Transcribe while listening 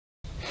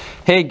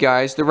Hey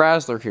guys, the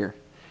Razzler here.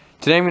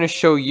 Today I'm going to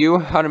show you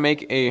how to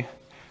make a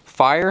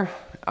fire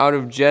out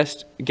of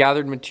just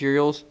gathered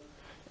materials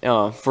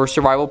for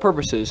survival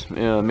purposes.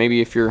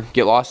 Maybe if you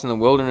get lost in the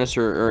wilderness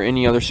or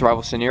any other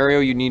survival scenario,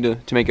 you need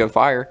to make a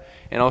fire,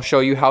 and I'll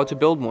show you how to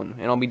build one.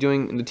 And I'll be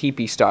doing the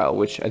teepee style,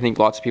 which I think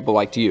lots of people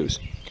like to use.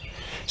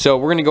 So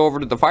we're going to go over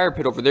to the fire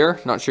pit over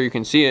there. Not sure you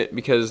can see it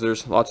because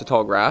there's lots of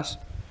tall grass,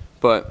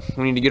 but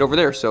we need to get over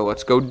there, so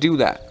let's go do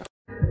that.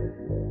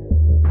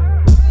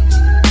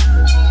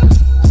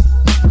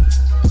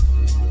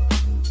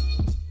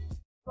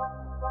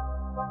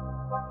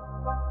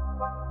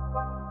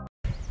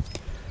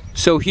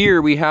 So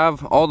here we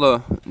have all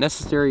the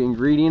necessary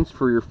ingredients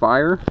for your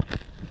fire,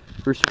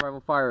 for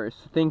survival fires.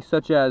 Things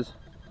such as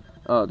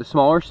the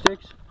smaller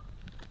sticks,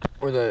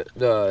 or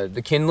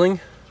the kindling,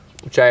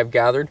 which I have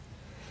gathered.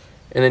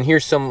 And then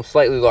here's some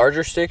slightly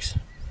larger sticks,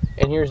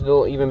 and here's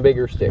the even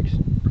bigger sticks.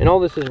 And all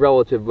this is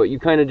relative, but you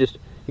kind of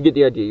you get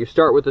the idea. You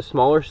start with the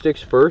smaller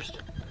sticks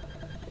first,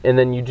 and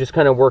then you just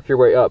kind of work your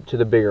way up to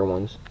the bigger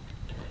ones.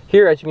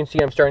 Here, as you can see,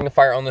 I'm starting the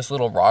fire on this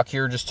little rock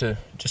here just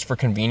for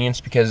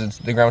convenience, because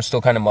the ground's still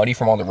kind of muddy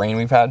from all the rain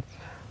we've had.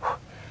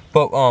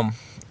 But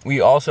we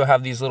also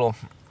have these little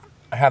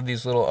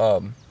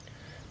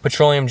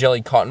petroleum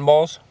jelly cotton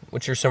balls,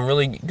 which are some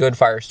really good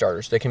fire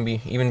starters. They can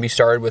even be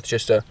started with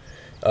just a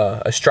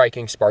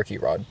striking sparky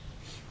rod.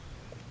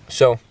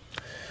 So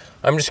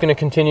I'm just going to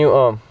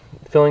continue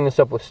filling this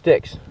up with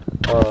sticks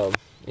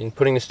and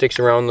putting the sticks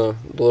around the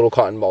little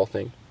cotton ball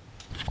thing.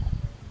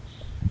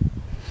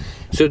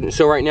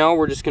 So right now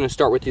we're just going to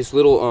start with these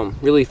little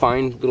really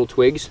fine little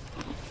twigs,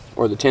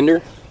 or the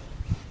tinder,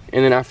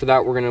 and then after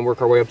that we're going to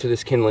work our way up to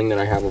this kindling that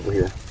I have over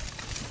here.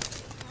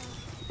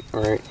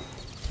 Alright,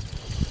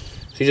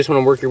 so you just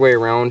want to work your way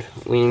around,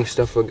 leaning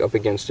stuff up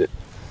against it.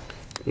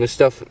 And this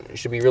stuff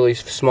should be really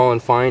small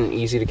and fine and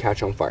easy to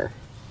catch on fire.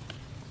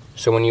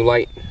 So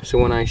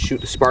when I shoot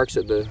the sparks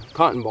at the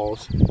cotton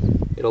balls,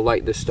 it'll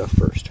light this stuff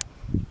first.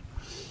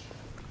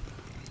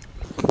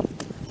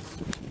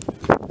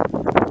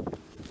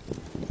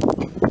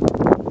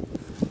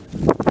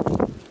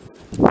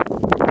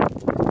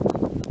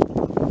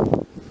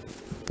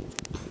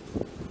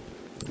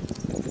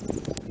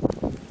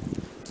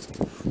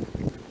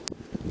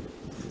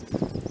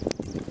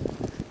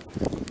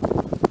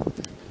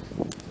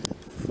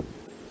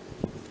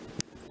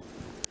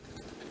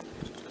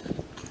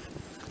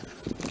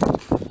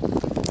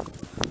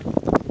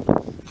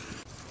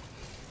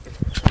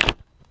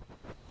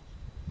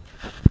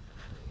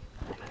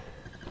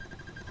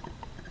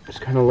 Just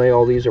kind of lay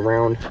all these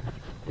around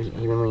as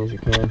evenly as you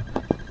can.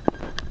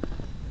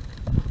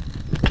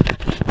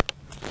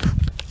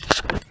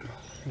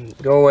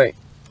 Go away.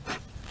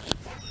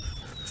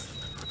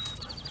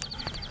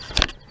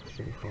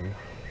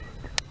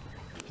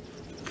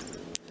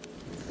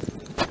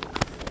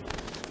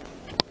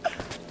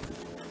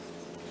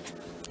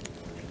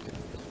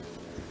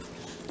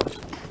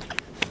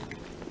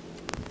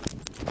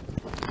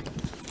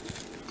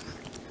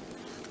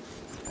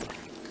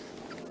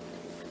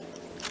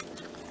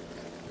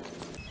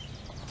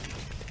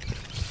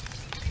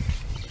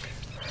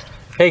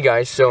 Hey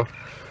guys, so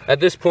at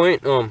this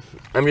point, I'm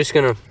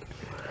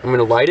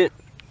gonna light it,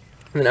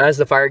 and as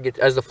the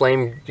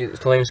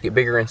flames get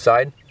bigger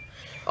inside,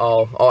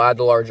 I'll add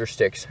the larger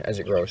sticks as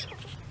it grows.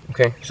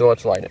 Okay, so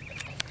let's light it.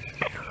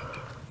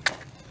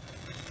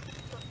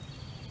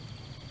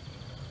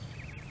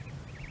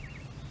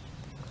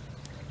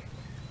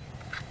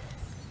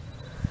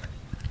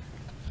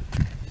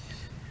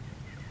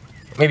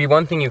 Maybe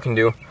one thing you can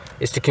do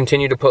is to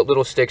continue to put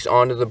little sticks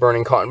onto the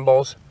burning cotton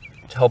balls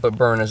to help it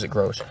burn as it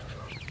grows.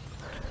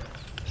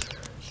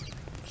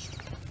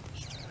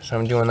 So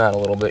I'm doing that a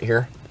little bit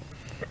here.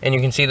 And you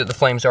can see that the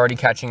flame's already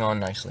catching on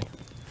nicely.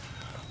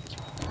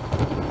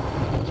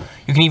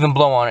 You can even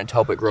blow on it to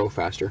help it grow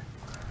faster.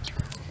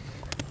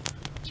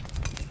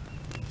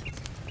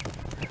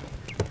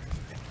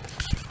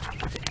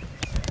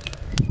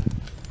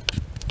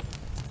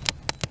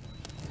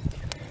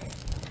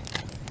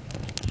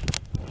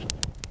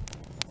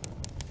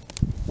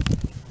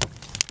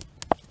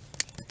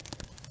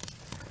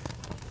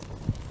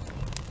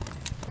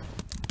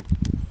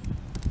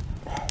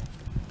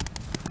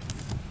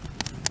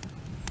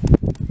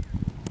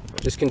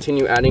 Just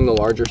continue adding the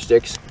larger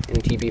sticks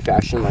in teepee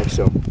fashion, like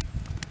so.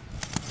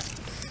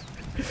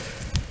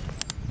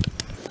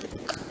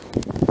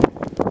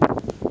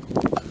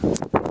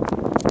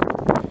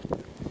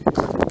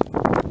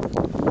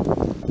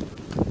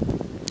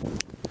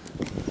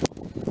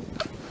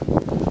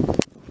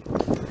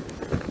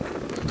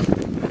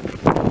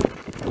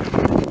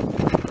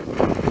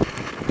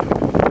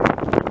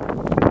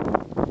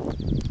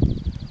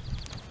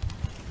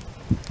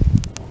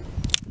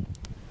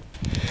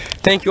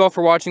 Thank you all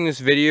for watching this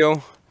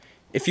video.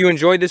 If you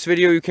enjoyed this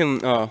video, you can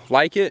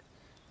like it,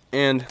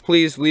 and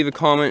please leave a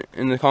comment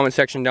in the comment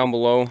section down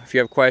below if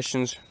you have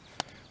questions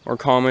or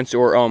comments,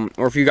 or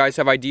if you guys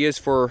have ideas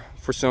for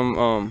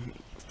some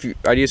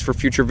ideas for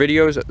future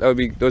videos.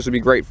 Those would be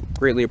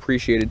greatly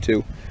appreciated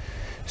too.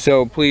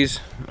 So please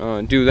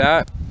do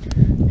that.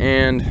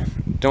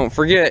 And don't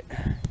forget,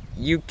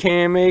 you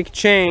can make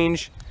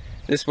change.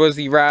 This was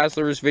the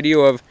Razzler's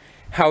video of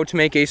how to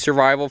make a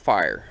survival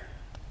fire.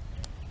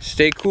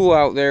 Stay cool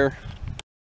out there.